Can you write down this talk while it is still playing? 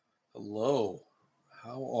Hello.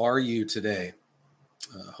 How are you today?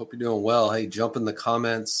 Hope you're doing well. Hey, jump in the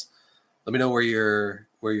comments. Let me know where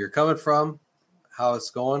you're coming from, how it's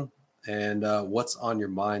going, and what's on your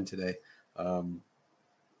mind today. Um,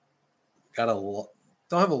 got a lo-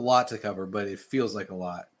 don't have a lot to cover, but it feels like a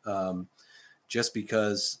lot, just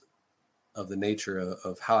because of the nature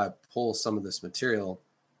of how I pull some of this material.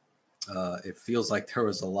 It feels like there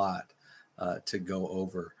was a lot to go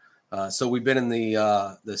over. So we've been in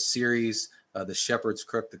the series, "The Shepherd's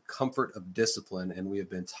Crook: The Comfort of Discipline," and we have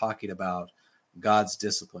been talking about God's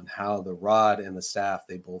discipline, how the rod and the staff,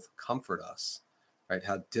 they both comfort us, right?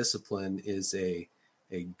 How discipline is a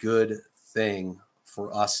good thing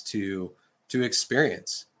for us to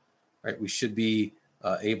experience, right?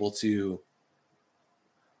 Able to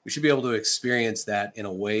we should be able to experience that in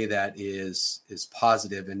a way that is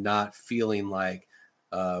positive and not feeling like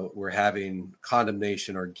we're having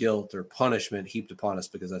condemnation or guilt or punishment heaped upon us,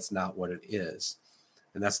 because that's not what it is,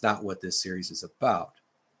 and that's not what this series is about.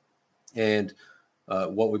 And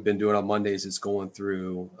what we've been doing on Mondays is going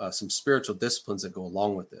through some spiritual disciplines that go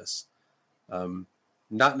along with this.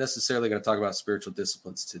 Not necessarily going to talk about spiritual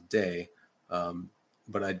disciplines today,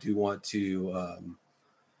 but I do want to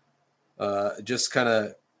just kind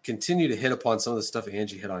of continue to hit upon some of the stuff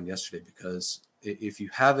Angie hit on yesterday, because if you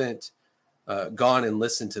haven't gone and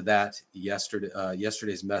listened to that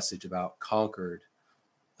yesterday's message about Conquered,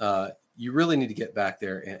 you really need to get back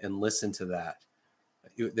there and listen to that.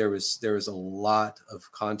 There was a lot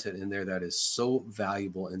of content in there that is so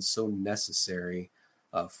valuable and so necessary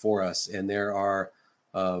for us, and there are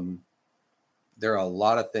a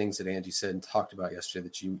lot of things that Angie said and talked about yesterday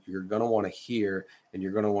that you're going to want to hear, and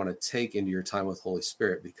you're going to want to take into your time with Holy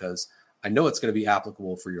Spirit, because I know it's going to be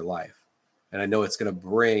applicable for your life, and I know it's going to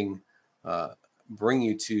bring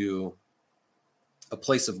you to a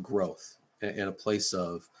place of growth and a place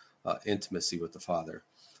of intimacy with the Father.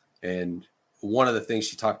 And one of the things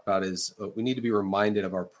she talked about is we need to be reminded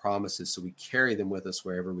of our promises so we carry them with us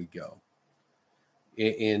wherever we go.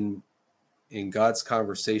 In God's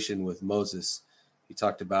conversation with Moses, he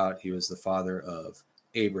talked about he was the father of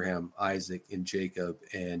Abraham, Isaac, and Jacob,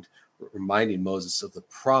 and reminding Moses of the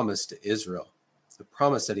promise to Israel, the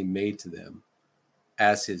promise that he made to them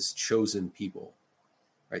as his chosen people,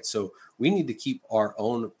 right? So we need to keep our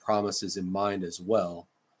own promises in mind as well,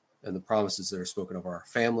 and the promises that are spoken of our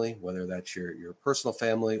family, whether that's your personal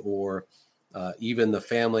family or even the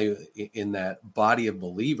family in that body of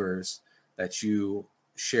believers that you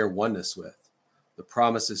share oneness with. The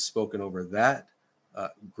promises spoken over that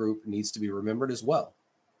group needs to be remembered as well,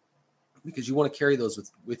 because you want to carry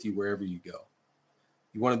those with you wherever you go.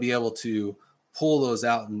 You want to be able to pull those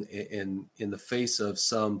out in the face of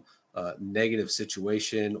some negative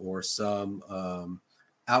situation or some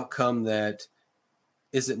outcome that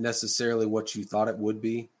isn't necessarily what you thought it would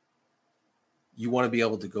be. You want to be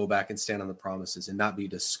able to go back and stand on the promises and not be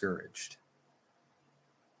discouraged.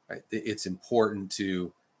 Right? It's important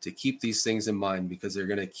to keep these things in mind, because they're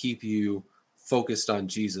going to keep you focused on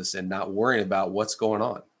Jesus and not worrying about what's going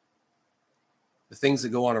on. The things that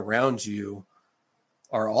go on around you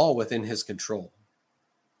are all within his control.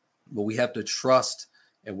 But we have to trust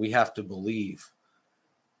and we have to believe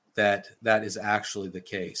that that is actually the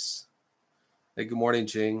case. Hey, good morning,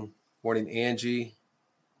 Jing. Morning, Angie.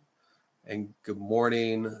 And good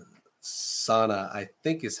morning, Sana, I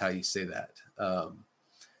think is how you say that.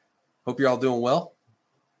 Hope you're all doing well.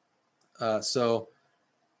 So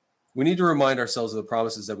we need to remind ourselves of the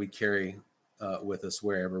promises that we carry with us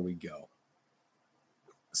wherever we go.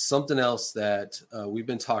 Something else that we've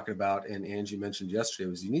been talking about, and Angie mentioned yesterday,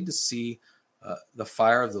 was you need to see the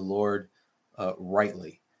fire of the Lord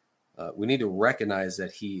rightly. We need to recognize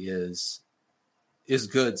that he is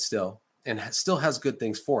good still, and still has good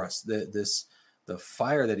things for us. The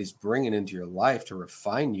fire that he's bringing into your life to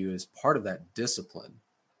refine you is part of that discipline,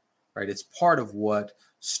 right? It's part of what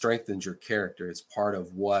strengthens your character. It's part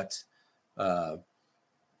of what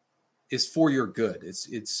is for your good.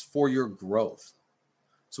 It's for your growth.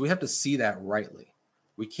 So we have to see that rightly.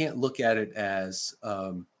 We can't look at it as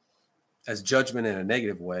judgment in a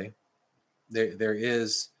negative way. There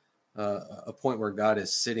is a point where God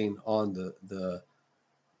is sitting on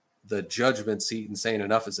the judgment seat and saying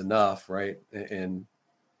enough is enough, right? And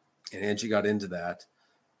Angie got into that.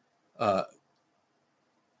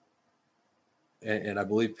 And I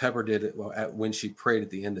believe Pepper did it when she prayed at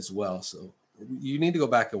the end as well. So you need to go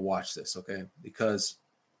back and watch this, okay? Because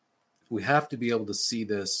we have to be able to see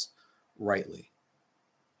this rightly.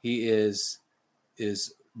 He is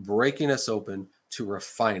breaking us open to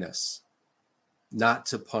refine us, not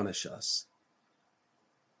to punish us.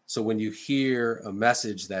 So when you hear a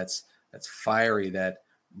message that's fiery, that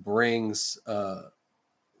brings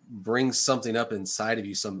something up inside of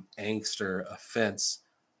you, some angst or offense,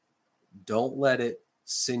 don't let it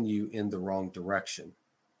send you in the wrong direction.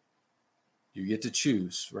 You get to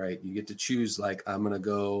choose, right? You get to choose, like, I'm going to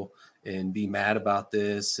go and be mad about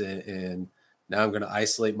this, and now I'm going to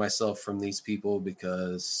isolate myself from these people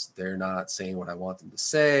because they're not saying what I want them to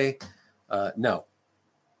say. No,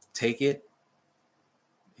 take it,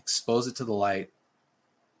 expose it to the light,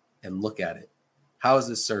 and look at it. How is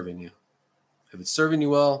this serving you? If it's serving you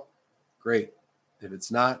well, great. If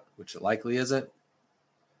it's not, which it likely isn't,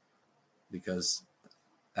 because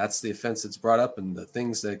that's the offense that's brought up and the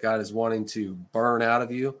things that God is wanting to burn out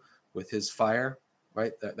of you with his fire,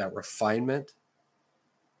 right? That refinement,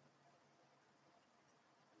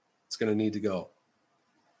 it's going to need to go.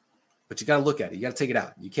 But you got to look at it. You got to take it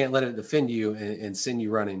out. You can't let it offend you and send you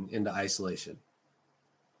running into isolation,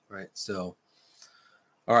 right? So,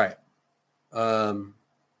 all right.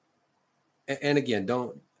 And again,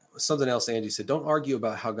 something else Angie said, don't argue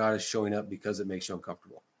about how God is showing up because it makes you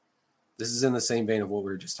uncomfortable. This is in the same vein of what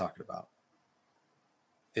we were just talking about.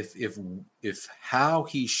 If how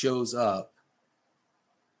he shows up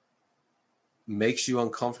makes you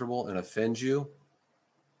uncomfortable and offends you,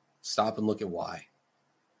 stop and look at why.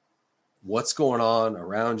 What's going on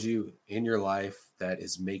around you in your life that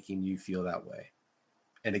is making you feel that way?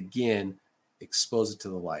 And again, expose it to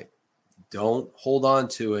the light. Don't hold on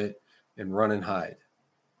to it and run and hide.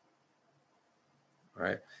 All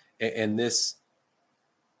right. And this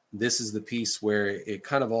is the piece where it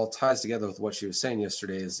kind of all ties together with what she was saying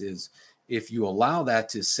yesterday is if you allow that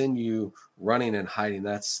to send you running and hiding,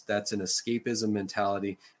 that's an escapism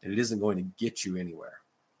mentality, and it isn't going to get you anywhere,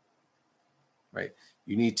 right?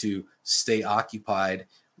 You need to stay occupied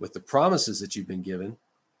with the promises that you've been given.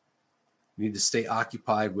 You need to stay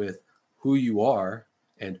occupied with who you are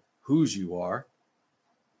and whose you are,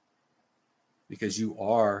 because you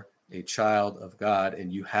are a child of God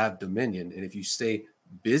and you have dominion. And if you stay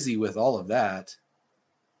busy with all of that,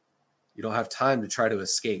 you don't have time to try to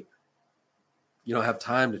escape. You don't have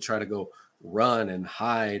time to try to go run and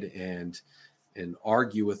hide and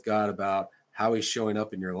argue with God about how he's showing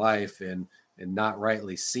up in your life and not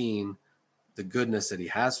rightly seeing the goodness that he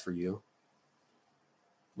has for you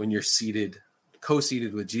when you're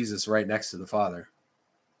co-seated with Jesus right next to the Father.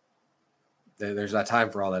 There's not time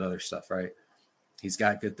for all that other stuff, right? He's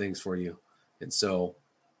got good things for you. And so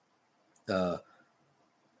don't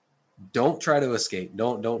try to escape.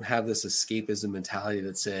 Don't have this escapism mentality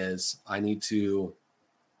that says, I need to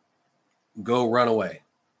go run away,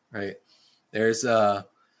 right? There's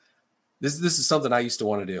this is something I used to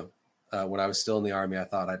want to do. When I was still in the Army, I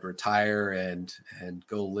thought I'd retire and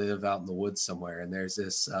go live out in the woods somewhere. And there's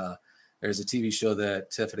a TV show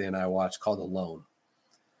that Tiffany and I watch called Alone.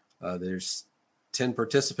 There's 10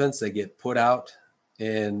 participants. They get put out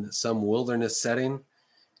in some wilderness setting,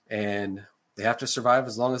 and they have to survive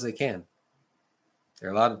as long as they can. They're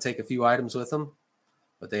allowed to take a few items with them,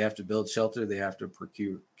 but they have to build shelter. They have to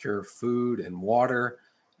procure food and water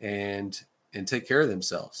and take care of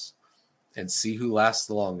themselves and see who lasts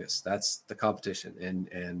the longest. That's the competition.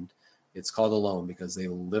 And it's called Alone because they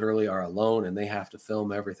literally are alone and they have to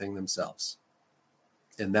film everything themselves.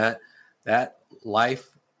 And that life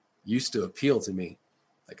used to appeal to me.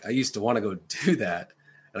 Like, I used to want to go do that.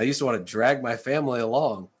 And I used to want to drag my family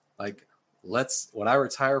along. Like, when I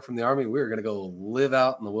retire from the Army, we're going to go live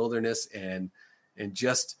out in the wilderness and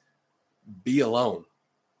just be alone,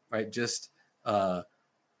 right? Just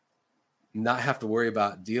not have to worry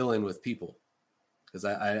about dealing with people, because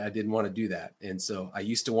I didn't want to do that. And so I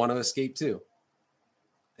used to want to escape too.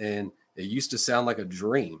 And it used to sound like a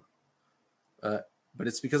dream, but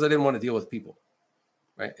it's because I didn't want to deal with people,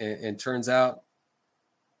 right? And turns out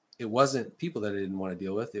it wasn't people that I didn't want to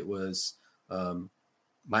deal with. It was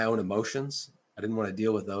my own emotions. I didn't want to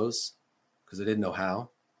deal with those because I didn't know how.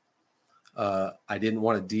 I didn't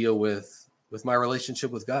want to deal with my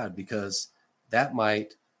relationship with God because that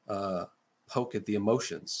might poke at the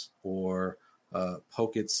emotions or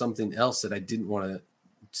poke at something else that I didn't want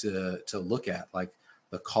to look at, like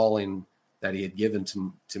the calling that he had given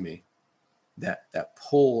to me, that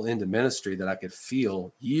pull into ministry that I could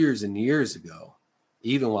feel years and years ago,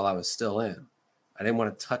 even while I was still in. I didn't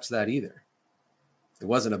want to touch that either. It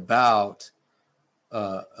wasn't about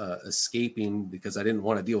escaping because I didn't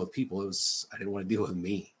want to deal with people. I didn't want to deal with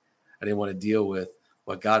me. I didn't want to deal with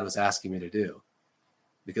what God was asking me to do,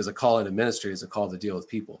 because a call into ministry is a call to deal with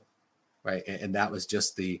people, right? And that was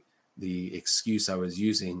just the excuse I was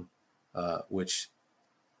using, which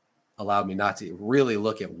allowed me not to really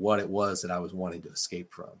look at what it was that I was wanting to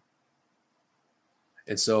escape from.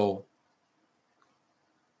 And so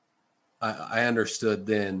I understood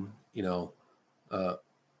then,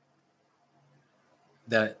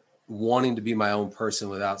 that wanting to be my own person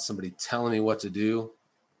without somebody telling me what to do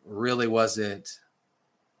really wasn't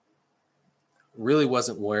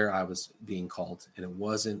where I was being called, and it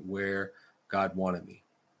wasn't where God wanted me,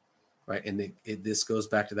 right? And this goes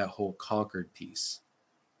back to that whole conquered piece.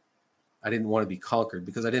 I didn't want to be conquered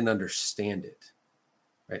because I didn't understand it,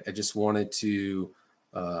 right? I just wanted to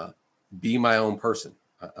be my own person.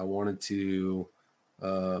 I wanted to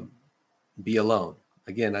be alone.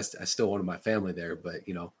 Again, I still wanted my family there, but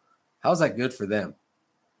how's that good for them,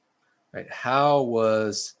 right? How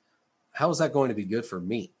was that going to be good for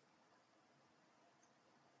me?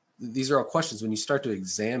 These are all questions when you start to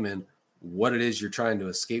examine what it is you're trying to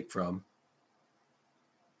escape from.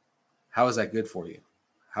 How is that good for you?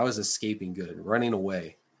 How is escaping good? Running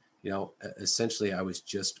away. Essentially, I was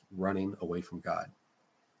just running away from God.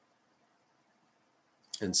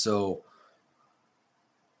 And so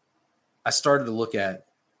I started to look at,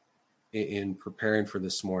 in preparing for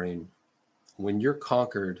this morning, when you're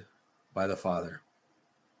conquered by the Father,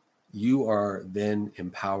 you are then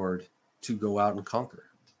empowered to go out and conquer.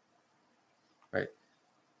 Right?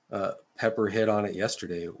 Pepper hit on it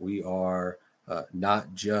yesterday. We are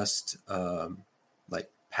not just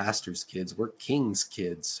like pastors' kids. We're king's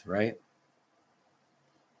kids, right?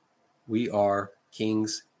 We are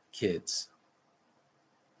king's kids.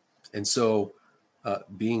 And so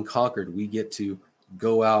being conquered, we get to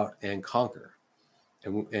go out and conquer.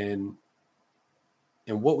 And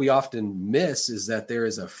what we often miss is that there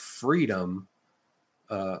is a freedom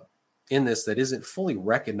in this that isn't fully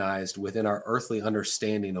recognized within our earthly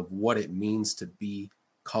understanding of what it means to be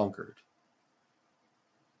conquered.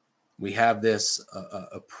 We have this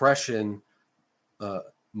oppression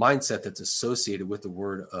mindset that's associated with the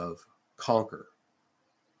word of conquer,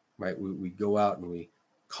 right? We go out and we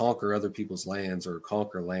conquer other people's lands, or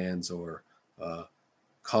conquer lands, or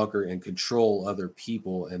conquer and control other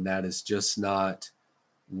people. And that is just not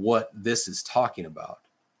what this is talking about,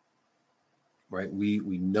 right? We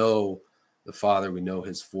know the Father, we know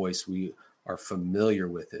his voice, we are familiar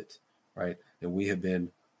with it, right? And we have been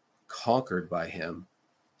conquered by him.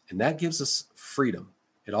 And that gives us freedom.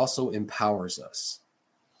 It also empowers us.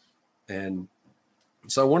 And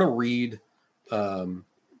so I want to read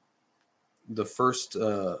the first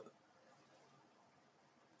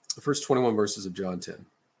 21 verses of John 10.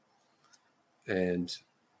 And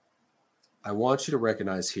I want you to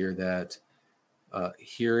recognize here that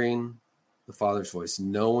hearing the Father's voice,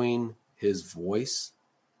 knowing his voice,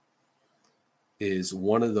 is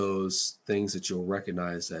one of those things that you'll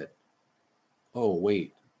recognize that, oh,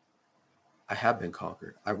 wait, I have been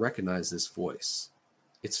conquered. I recognize this voice.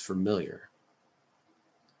 It's familiar.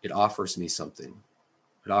 It offers me something.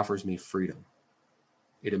 It offers me freedom.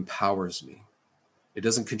 It empowers me. It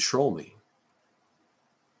doesn't control me.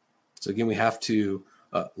 So again, we have to,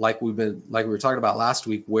 like we were talking about last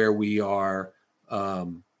week, where we are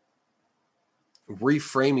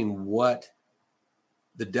reframing what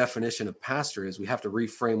the definition of pastor is, we have to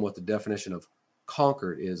reframe what the definition of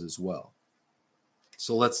conquered is as well.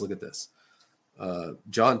 So let's look at this.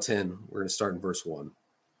 John 10, we're going to start in verse 1.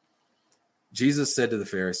 Jesus said to the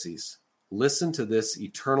Pharisees, "Listen to this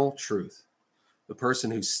eternal truth. The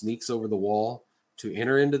person who sneaks over the wall to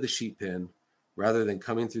enter into the sheep pen rather than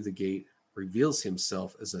coming through the gate reveals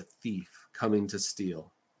himself as a thief coming to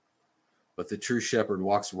steal. But the true shepherd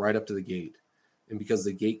walks right up to the gate, and because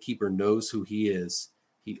the gatekeeper knows who he is,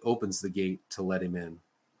 he opens the gate to let him in.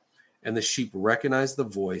 And the sheep recognize the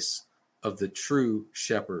voice of the true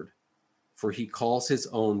shepherd, for he calls his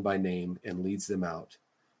own by name and leads them out,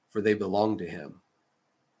 for they belong to him."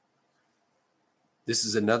 This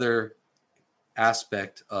is another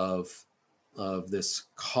aspect of this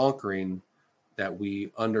conquering that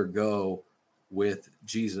we undergo with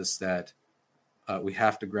Jesus that we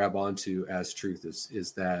have to grab onto as truth,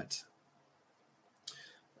 is that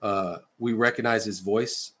we recognize his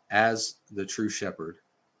voice as the true shepherd.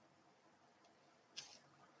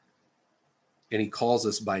 And he calls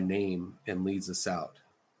us by name and leads us out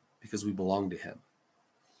because we belong to him.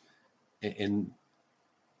 And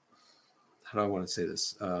how do I want to say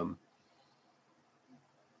this?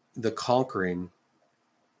 The conquering,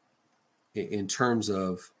 in terms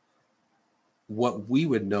of what we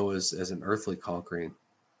would know as an earthly conquering,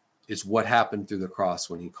 is what happened through the cross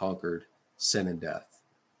when he conquered sin and death.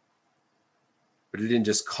 But he didn't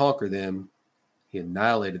just conquer them, he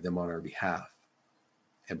annihilated them on our behalf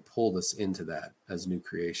and pulled us into that as new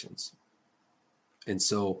creations. And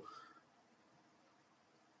so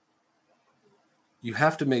you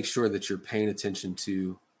have to make sure that you're paying attention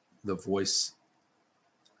to the voice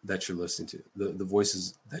that you're listening to, the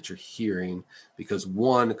voices that you're hearing, because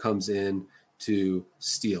one comes in to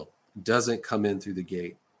steal, doesn't come in through the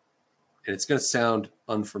gate. And it's going to sound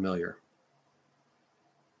unfamiliar.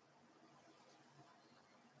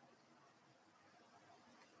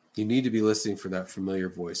 You need to be listening for that familiar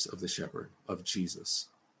voice of the shepherd, of Jesus.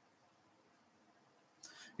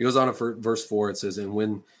 He goes on in verse 4, it says, and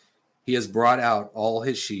when he has brought out all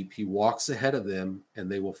his sheep, he walks ahead of them,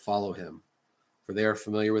 and they will follow him, for they are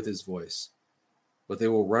familiar with his voice. But they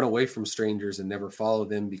will run away from strangers and never follow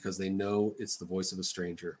them, because they know it's the voice of a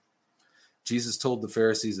stranger. Jesus told the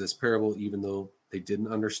Pharisees this parable, even though they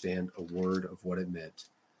didn't understand a word of what it meant.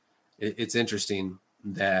 It's interesting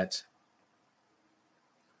that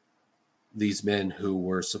these men who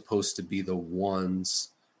were supposed to be the ones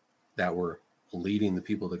that were leading the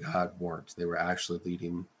people to God weren't. They were actually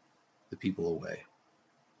leading the people away.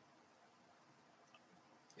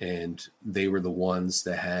 And they were the ones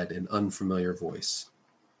that had an unfamiliar voice.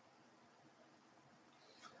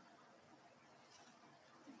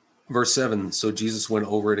 Verse 7, so Jesus went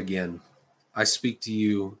over it again. I speak to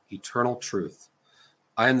you eternal truth.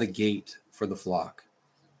 I am the gate for the flock.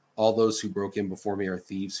 All those who broke in before me are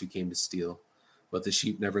thieves who came to steal, but the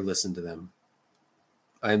sheep never listened to them.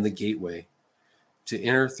 I am the gateway. To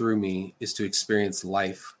enter through me is to experience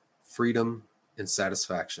life, freedom, and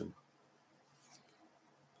satisfaction.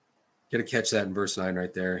 Got to catch that in verse 9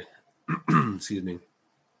 right there. Excuse me.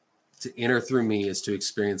 To enter through me is to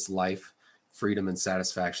experience life, freedom, and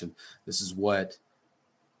satisfaction. This is what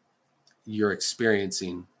you're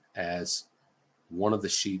experiencing as one of the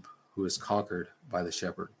sheep who is conquered by the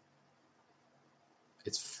shepherd.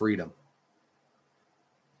 It's freedom.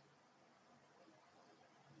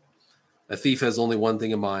 A thief has only one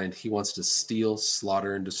thing in mind. He wants to steal,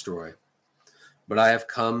 slaughter, and destroy. But I have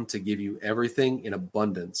come to give you everything in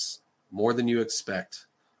abundance, more than you expect,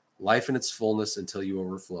 life in its fullness until you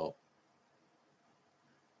overflow.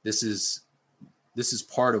 This is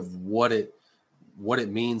part of what it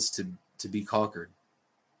means to be conquered.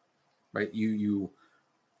 Right? You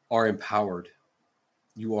are empowered.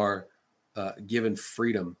 You are given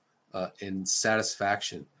freedom and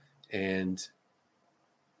satisfaction and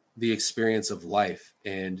the experience of life,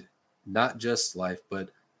 and not just life, but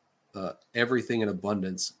everything in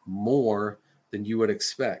abundance, more than you would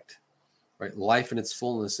expect. Right? Life in its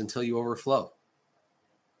fullness until you overflow.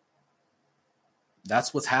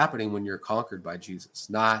 That's what's happening when you're conquered by Jesus,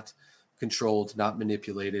 not controlled, not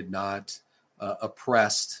manipulated, not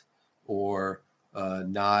oppressed, or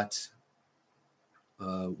not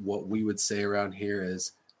what we would say around here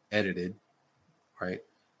is edited, right?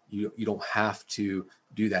 You don't have to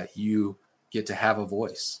do that. You get to have a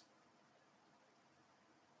voice.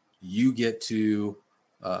 You get to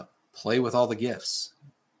play with all the gifts.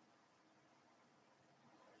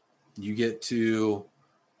 You get to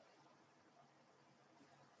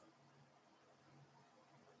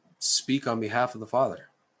speak on behalf of the Father,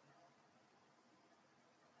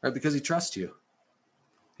 right? Because he trusts you.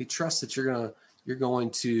 He trusts that you're going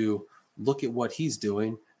to look at what he's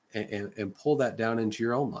doing and pull that down into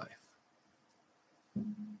your own life.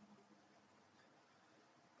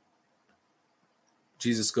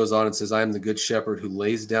 Jesus goes on and says, I am the good shepherd who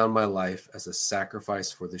lays down my life as a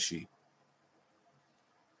sacrifice for the sheep.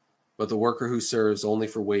 But the worker who serves only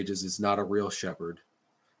for wages is not a real shepherd.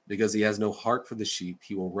 Because he has no heart for the sheep,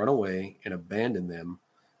 he will run away and abandon them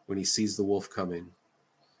when he sees the wolf coming.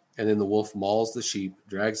 And then the wolf mauls the sheep,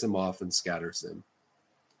 drags them off, and scatters them.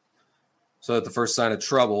 So at the first sign of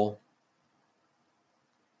trouble,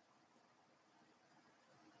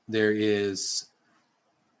 there are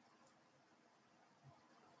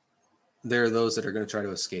those that are going to try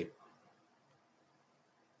to escape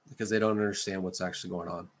because they don't understand what's actually going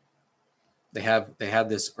on. They have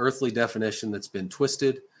this earthly definition that's been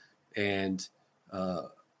twisted and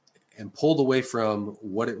pulled away from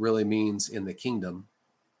what it really means in the kingdom.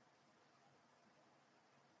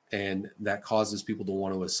 And that causes people to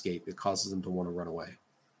want to escape. It causes them to want to run away.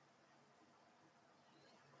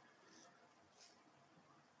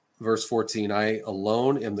 Verse 14, I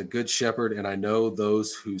alone am the good shepherd, and I know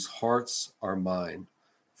those whose hearts are mine,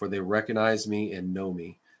 for they recognize me and know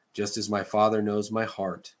me, just as my Father knows my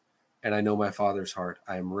heart, and I know my Father's heart.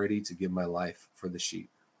 I am ready to give my life for the sheep.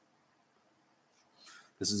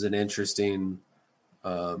 This is an interesting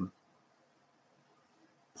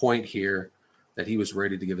point here, that he was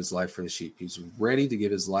ready to give his life for the sheep. He's ready to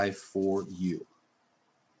give his life for you.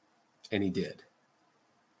 And he did.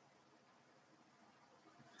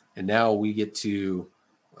 And now we get to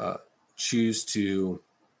choose to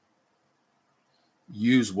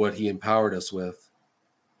use what he empowered us with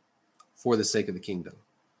for the sake of the kingdom.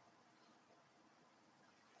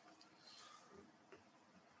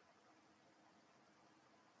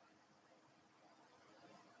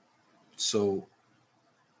 So,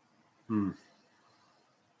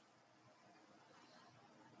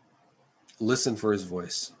 listen for his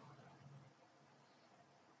voice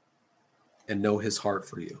and know his heart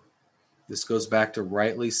for you. This goes back to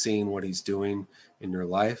rightly seeing what he's doing in your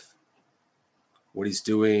life, what he's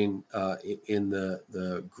doing in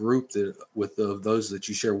the group with those that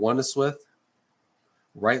you share oneness with.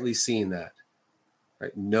 Rightly seeing that,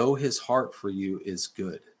 right? Know his heart for you is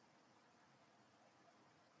good.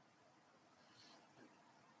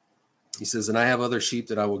 He says, and I have other sheep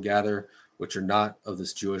that I will gather, which are not of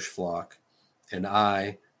this Jewish flock, and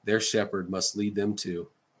I, their shepherd, must lead them too,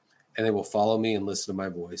 and they will follow me and listen to my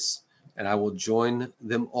voice, and I will join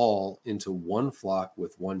them all into one flock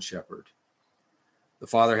with one shepherd. The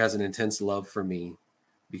Father has an intense love for me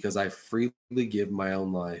because I freely give my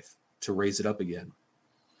own life to raise it up again.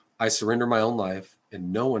 I surrender my own life,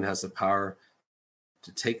 and no one has the power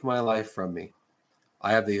to take my life from me.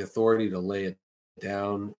 I have the authority to lay it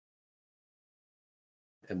down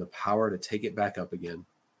and the power to take it back up again.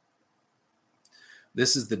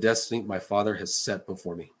 This is the destiny my Father has set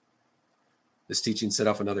before me. This teaching set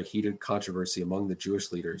off another heated controversy among the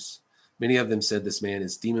Jewish leaders. Many of them said this man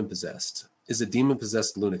is demon-possessed, is a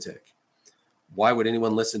demon-possessed lunatic. Why would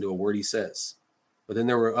anyone listen to a word he says? But then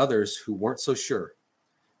there were others who weren't so sure.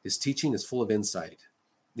 His teaching is full of insight.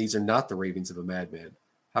 These are not the ravings of a madman.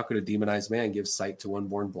 How could a demonized man give sight to one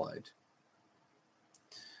born blind?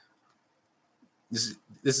 This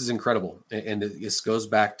is incredible. And this goes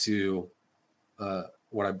back to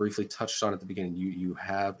what I briefly touched on at the beginning. You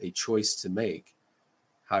have a choice to make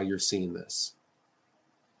how you're seeing this.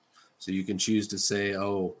 So you can choose to say,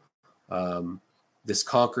 this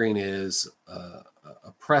conquering is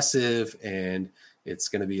oppressive and it's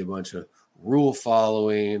going to be a bunch of rule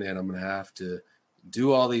following and I'm going to have to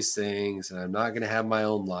do all these things and I'm not going to have my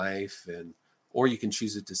own life. Or you can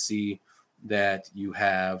choose it to see that you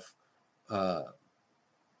have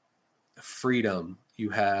freedom,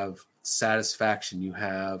 you have satisfaction, you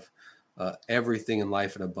have everything in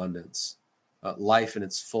life in abundance, life in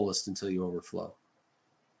its fullest until you overflow.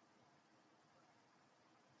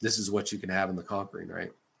 This is what you can have in the conquering,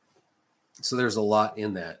 right? So there's a lot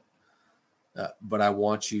in that. But I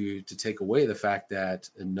want you to take away the fact that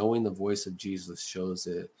knowing the voice of Jesus shows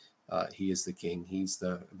that he is the king. He's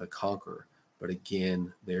the conqueror. But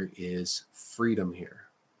again, there is freedom here.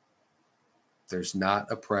 There's not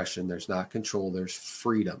oppression. There's not control. There's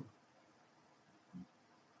freedom.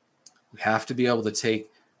 We have to be able to take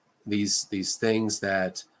these things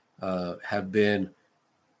that have been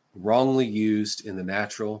wrongly used in the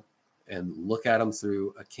natural and look at them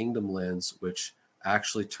through a kingdom lens, which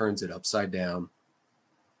actually turns it upside down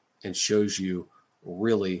and shows you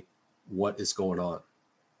really what is going on.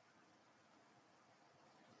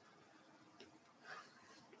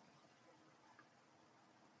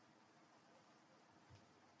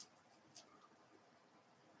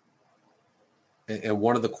 And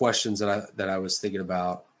one of the questions that I was thinking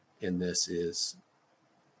about in this is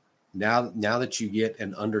now that you get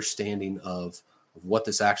an understanding of what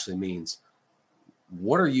this actually means,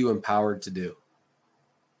 what are you empowered to do?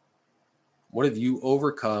 What have you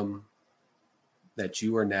overcome that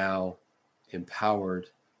you are now empowered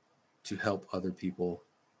to help other people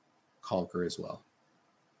conquer as well?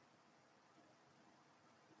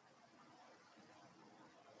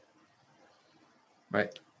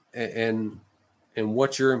 Right. And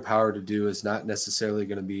what you're empowered to do is not necessarily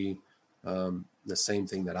going to be the same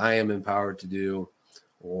thing that I am empowered to do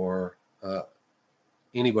or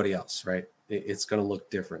anybody else, right? It's going to look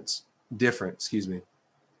different, excuse me.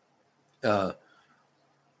 And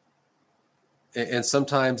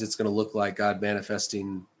sometimes it's going to look like God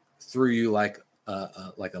manifesting through you like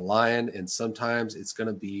a lion, and sometimes it's going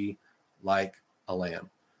to be like a lamb,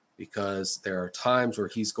 because there are times where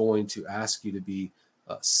he's going to ask you to be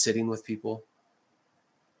sitting with people,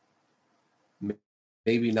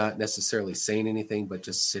 maybe not necessarily saying anything, but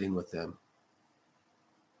just sitting with them,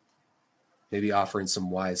 maybe offering some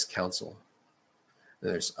wise counsel. And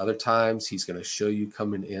there's other times he's going to show you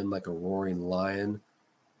coming in like a roaring lion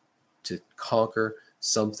to conquer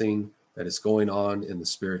something that is going on in the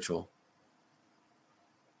spiritual.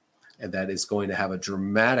 And that is going to have a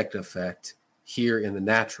dramatic effect here in the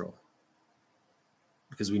natural,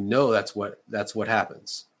 because we know that's what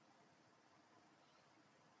happens.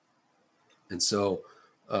 And so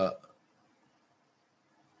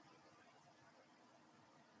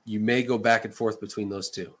you may go back and forth between those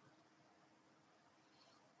two.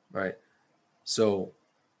 right? So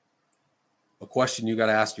a question you got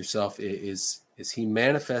to ask yourself is he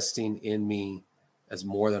manifesting in me as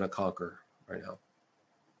more than a conqueror right now?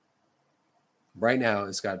 Right now,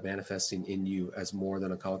 is God manifesting in you as more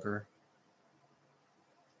than a conqueror?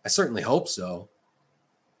 I certainly hope so.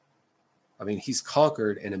 I mean, he's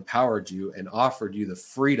conquered and empowered you and offered you the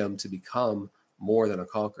freedom to become more than a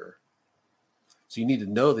conqueror. So you need to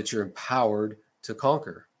know that you're empowered to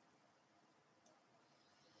conquer.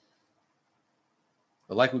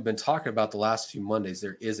 But like we've been talking about the last few Mondays,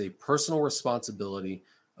 there is a personal responsibility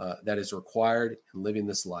that is required in living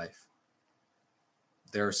this life.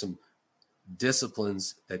 There are some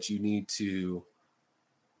disciplines that you need to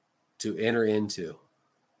enter into.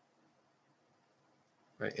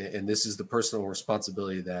 Right? And this is the personal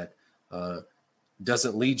responsibility that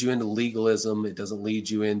doesn't lead you into legalism. It doesn't lead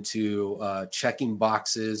you into checking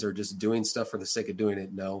boxes or just doing stuff for the sake of doing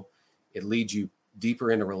it. No, it leads you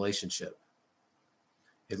deeper into relationship.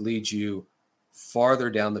 It leads you farther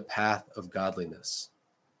down the path of godliness.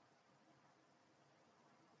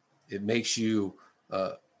 It makes you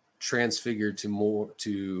transfigured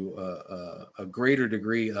to a greater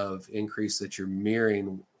degree of increase that you're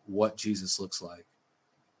mirroring what Jesus looks like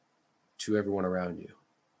to everyone around you.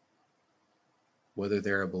 Whether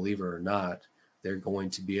they're a believer or not, they're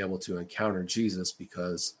going to be able to encounter Jesus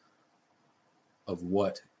because of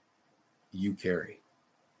what you carry.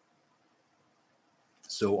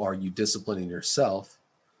 So are you disciplining yourself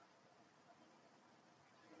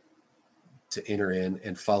to enter in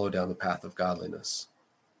and follow down the path of godliness?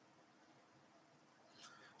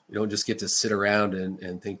 You don't just get to sit around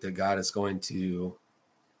and think that God is going to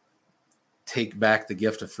take back the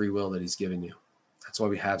gift of free will that he's given you. That's why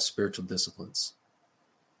we have spiritual disciplines.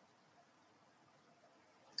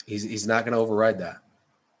 He's not going to override that.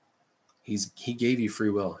 He gave you free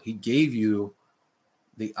will. He gave you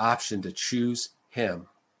the option to choose him,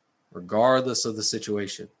 regardless of the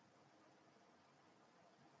situation.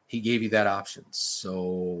 He gave you that option.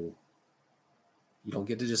 So you don't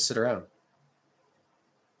get to just sit around.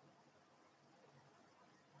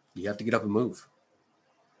 You have to get up and move.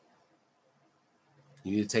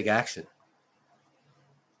 You need to take action.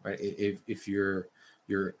 Right? If you're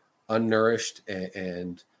unnourished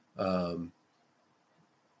and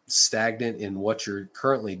stagnant in what you're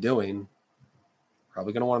currently doing,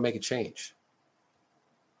 probably going to want to make a change.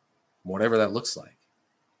 Whatever that looks like.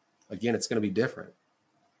 Again, it's going to be different.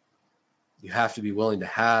 You have to be willing to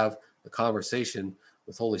have the conversation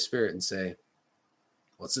with Holy Spirit and say,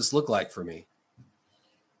 what's this look like for me?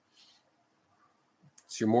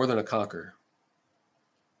 So you're more than a conqueror.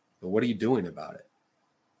 But what are you doing about it?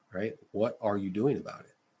 Right? What are you doing about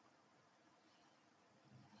it?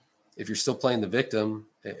 If you're still playing the victim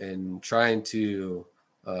and trying to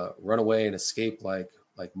run away and escape like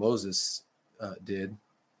Moses did,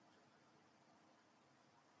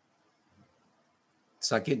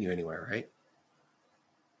 it's not getting you anywhere, right?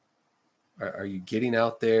 Are you getting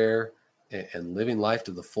out there and living life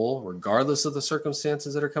to the full, regardless of the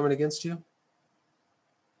circumstances that are coming against you?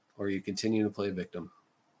 Or are you continuing to play victim?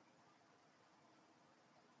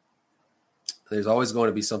 There's always going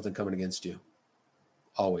to be something coming against you.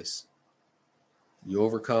 Always. You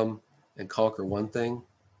overcome and conquer one thing,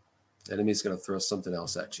 the enemy's going to throw something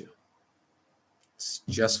else at you. It's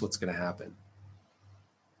just what's going to happen.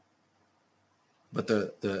 But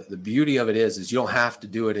the beauty of it is you don't have to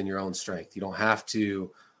do it in your own strength. You don't have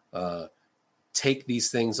to take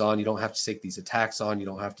these things on. You don't have to take these attacks on. You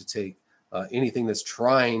don't have to take anything that's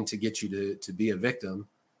trying to get you to be a victim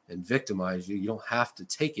and victimize you. You don't have to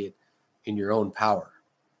take it in your own power.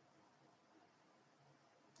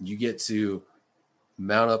 You get to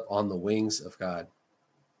mount up on the wings of God.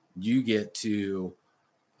 You get to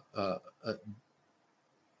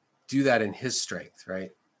do that in his strength,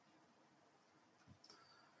 right?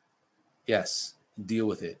 Yes, deal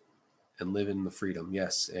with it and live in the freedom.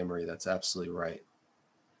 Yes, Amory, that's absolutely right.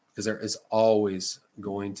 Because there is always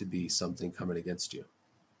going to be something coming against you.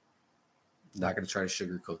 I'm not going to try to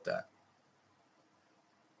sugarcoat that.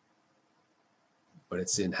 But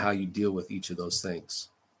it's in how you deal with each of those things.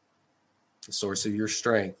 The source of your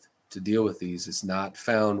strength to deal with these is not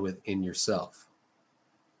found within yourself.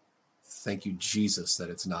 Thank you, Jesus, that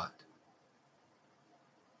it's not.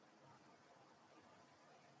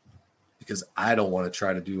 Because I don't want to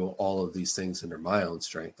try to do all of these things under my own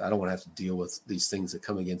strength. I don't want to have to deal with these things that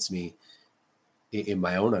come against me in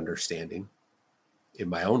my own understanding, in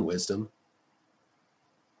my own wisdom.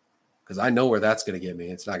 Because I know where that's going to get me.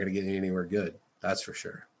 It's not going to get me anywhere good. That's for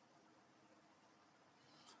sure.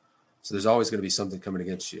 So there's always going to be something coming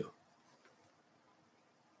against you.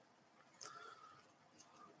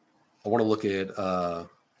 I want to look at a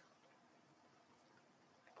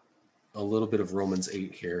little bit of Romans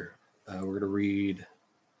 8 here. We're going to read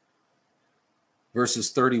verses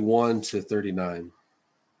 31 to 39. It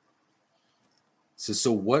says,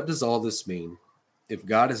 so what does all this mean? If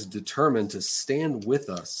God is determined to stand with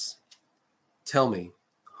us, tell me,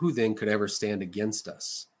 who then could ever stand against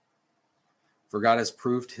us? For God has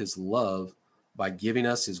proved his love by giving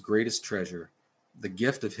us his greatest treasure, the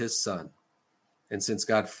gift of his Son. And since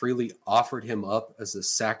God freely offered him up as a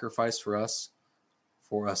sacrifice for us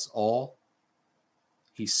all,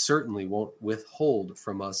 he certainly won't withhold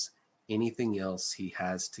from us anything else he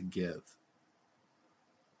has to give.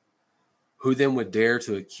 Who then would dare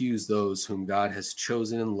to accuse those whom God has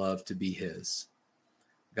chosen in love to be his?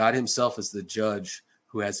 God himself is the judge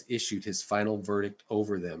who has issued his final verdict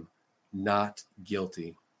over them, not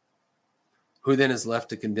guilty. Who then is left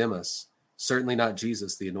to condemn us? Certainly not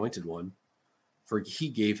Jesus, the Anointed One, for he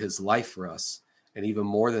gave his life for us, and even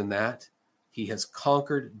more than that, he has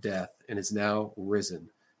conquered death and is now risen,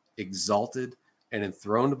 exalted and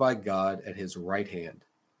enthroned by God at his right hand.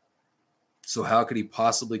 So how could he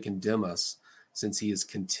possibly condemn us, since he is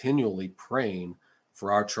continually praying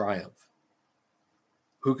for our triumph?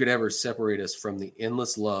 Who could ever separate us from the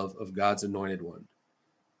endless love of God's Anointed One?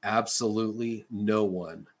 Absolutely no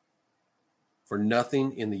one. For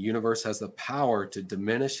nothing in the universe has the power to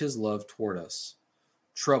diminish his love toward us.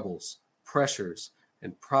 Troubles, pressures,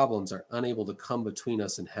 and problems are unable to come between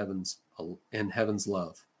us and heaven's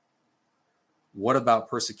love. What about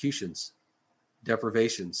persecutions,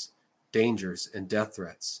 deprivations, dangers, and death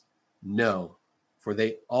threats? No, for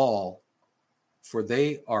they are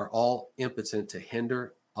all impotent to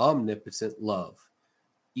hinder omnipotent love,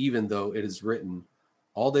 even though it is written,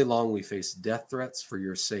 all day long we face death threats for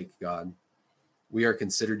your sake, God. We are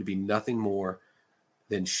considered to be nothing more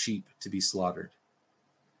than sheep to be slaughtered.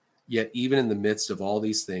 Yet even in the midst of all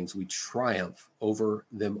these things, we triumph over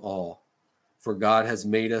them all. For God has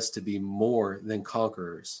made us to be more than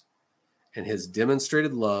conquerors, and his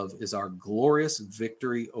demonstrated love is our glorious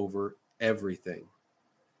victory over everything.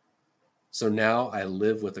 So now I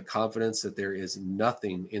live with the confidence that there is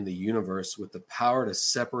nothing in the universe with the power to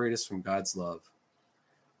separate us from God's love.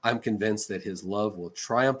 I'm convinced that his love will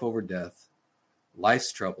triumph over death,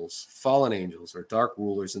 life's troubles, fallen angels, or dark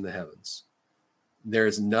rulers in the heavens. There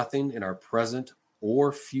is nothing in our present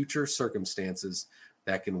or future circumstances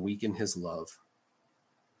that can weaken his love.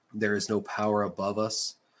 There is no power above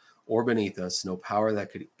us or beneath us, no power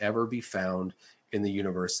that could ever be found in the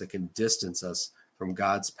universe that can distance us from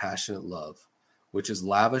God's passionate love, which is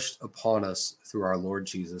lavished upon us through our Lord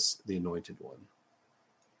Jesus, the Anointed One.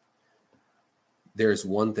 There's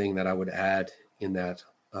one thing that I would add in that,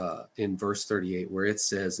 in verse 38, where it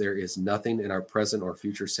says there is nothing in our present or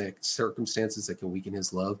future circumstances that can weaken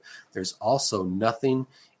his love. There's also nothing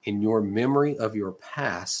in your memory of your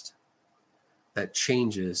past that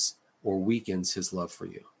changes or weakens his love for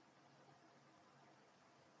you.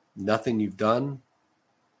 Nothing you've done,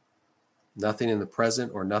 nothing in the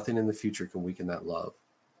present or nothing in the future can weaken that love.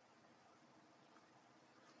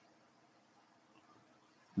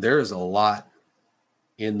 There is a lot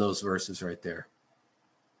in those verses right there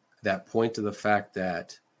that point to the fact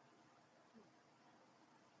that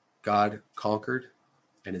God conquered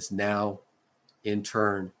and is now in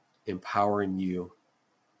turn empowering you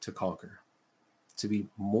to conquer, to be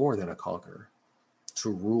more than a conqueror,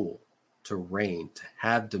 to rule, to reign, to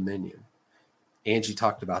have dominion. Angie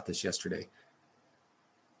talked about this yesterday.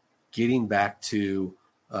 Getting back to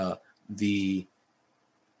the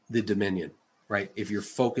dominion, right? If you're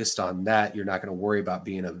focused on that, you're not going to worry about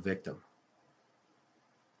being a victim.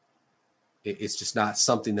 It's just not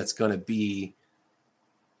something that's going to be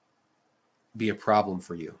a problem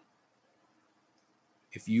for you.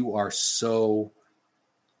 If you are so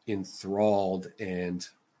enthralled and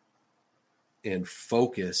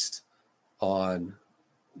focused on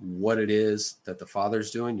what it is that the Father's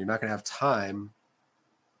doing, you're not going to have time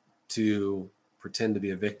to pretend to be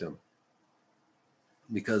a victim.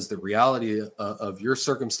 Because the reality of your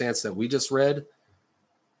circumstance that we just read,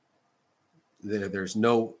 there's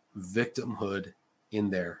no victimhood in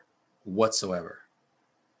there whatsoever.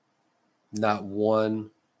 Not one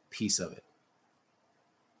piece of it.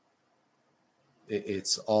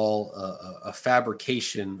 It's all a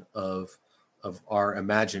fabrication of our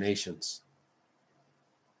imaginations.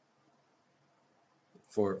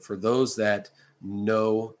 For those that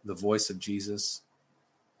know the voice of Jesus,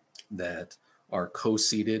 that are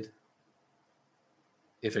co-seated,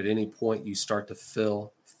 if at any point you start to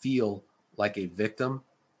feel like a victim,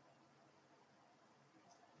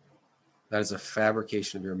 that is a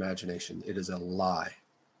fabrication of your imagination. It is a lie.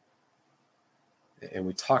 And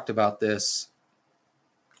we talked about this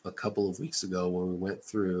a couple of weeks ago when we went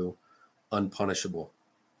through unpunishable.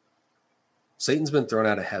 Satan's been thrown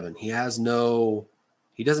out of heaven. He doesn't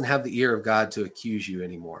have the ear of God to accuse you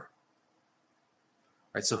anymore.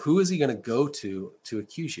 Right? So who is he going to go to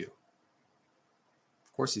accuse you?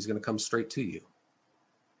 Of course, he's going to come straight to you.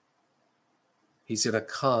 He's going to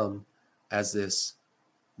come as this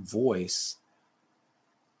voice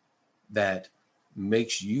that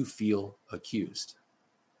makes you feel accused.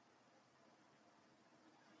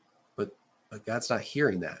 But God's not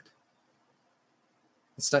hearing that.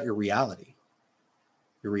 It's not your reality.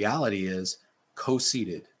 Your reality is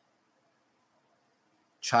co-seated,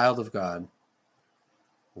 child of God,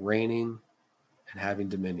 reigning and having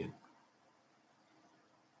dominion.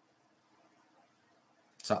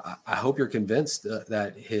 So I hope you're convinced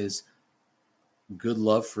that his good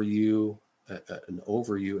love for you and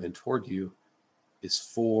over you and toward you is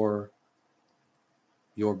for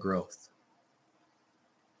your growth.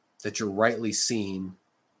 That you're rightly seeing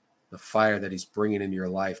the fire that he's bringing into your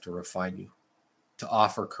life to refine you, to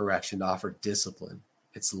offer correction, to offer discipline.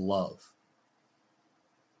 It's love.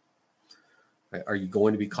 Right? Are you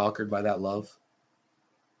going to be conquered by that love?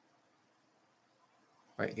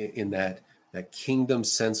 Right? In that kingdom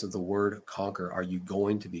sense of the word conquer, are you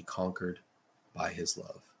going to be conquered by his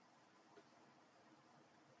love?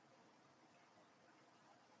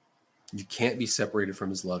 You can't be separated from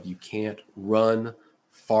his love. You can't run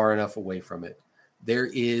far enough away from it. There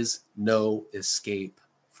is no escape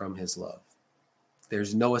from his love.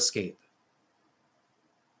 There's no escape.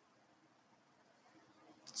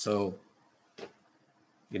 So,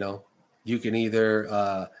 you can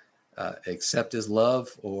either accept his love,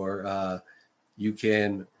 or you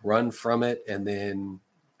can run from it and then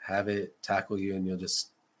have it tackle you, and you'll just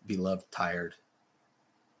be loved tired.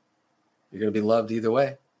 You're going to be loved either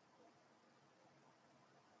way.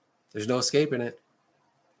 There's no escaping it.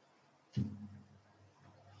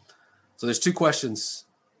 So there's two questions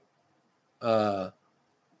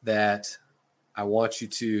that I want you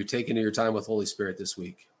to take into your time with Holy Spirit this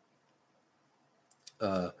week.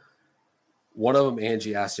 One of them,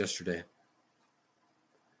 Angie asked yesterday.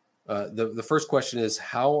 The first question is,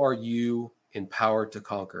 how are you empowered to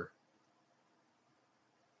conquer?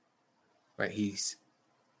 Right? He's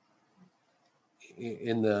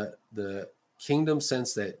in the kingdom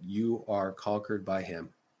sense that you are conquered by him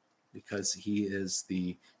because he is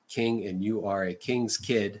the king and you are a king's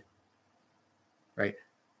kid, right?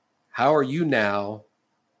 How are you now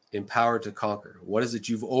empowered to conquer? What is it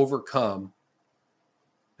you've overcome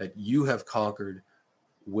that you have conquered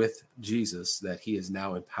with Jesus that he is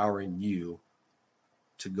now empowering you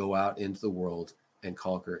to go out into the world and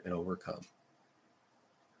conquer and overcome?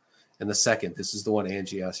 And the second, this is the one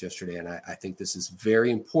Angie asked yesterday, and I think this is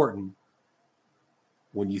very important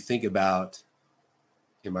when you think about,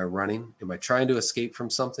 am I running? Am I trying to escape from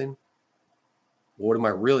something? What am I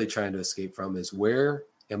really trying to escape from is, where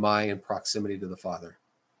am I in proximity to the Father?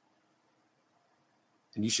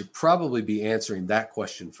 And you should probably be answering that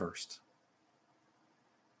question first.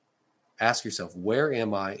 Ask yourself, where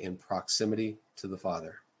am I in proximity to the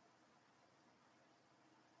Father?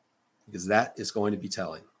 Because that is going to be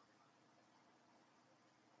telling.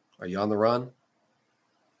 Are you on the run?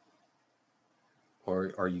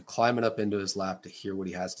 Or are you climbing up into his lap to hear what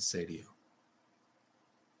he has to say to you?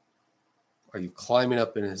 Are you climbing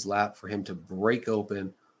up in his lap for him to break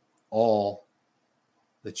open all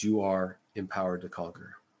that you are empowered to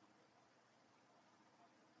conquer?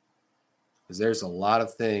 Because there's a lot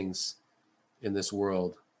of things in this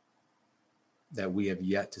world that we have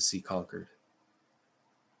yet to see conquered.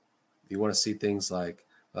 If you want to see things like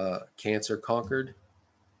cancer conquered,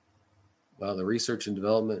 well, the research and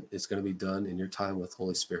development is going to be done in your time with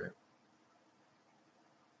Holy Spirit.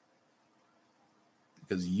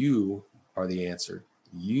 Because you are the answer.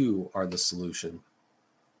 You are the solution.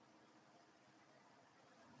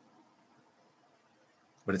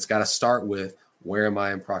 But it's got to start with, where am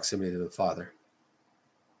I in proximity to the Father?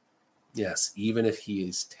 Yes, even if he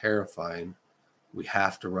is terrifying, we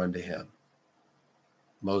have to run to him.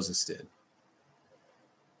 Moses did.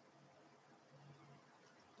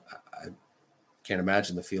 I can't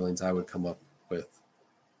imagine the feelings I would come up with,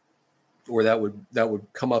 or that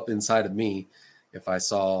would come up inside of me if I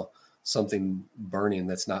saw something burning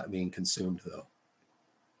that's not being consumed, though.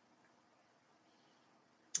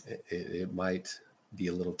 It might be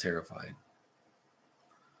a little terrifying.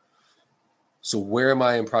 So where am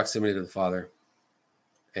I in proximity to the Father?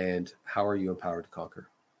 And how are you empowered to conquer?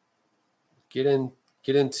 Get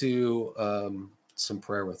into some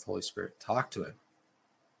prayer with Holy Spirit. Talk to him.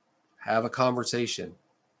 Have a conversation.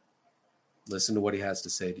 Listen to what he has to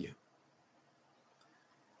say to you.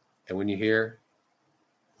 And when you hear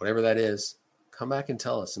whatever that is, come back and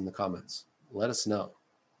tell us in the comments. Let us know.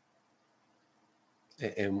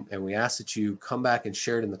 And we ask that you come back and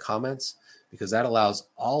share it in the comments, because that allows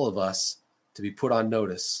all of us to be put on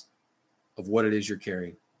notice of what it is you're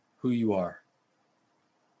carrying, who you are.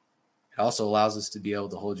 It also allows us to be able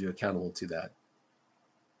to hold you accountable to that.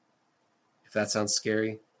 If that sounds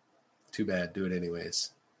scary, too bad. Do it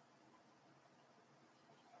anyways.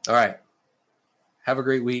 All right. Have a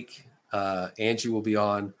great week. Angie will be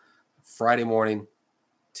on Friday morning,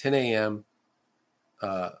 10 a.m.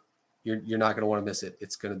 You're not going to want to miss it.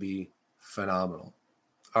 It's going to be phenomenal.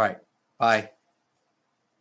 All right. Bye.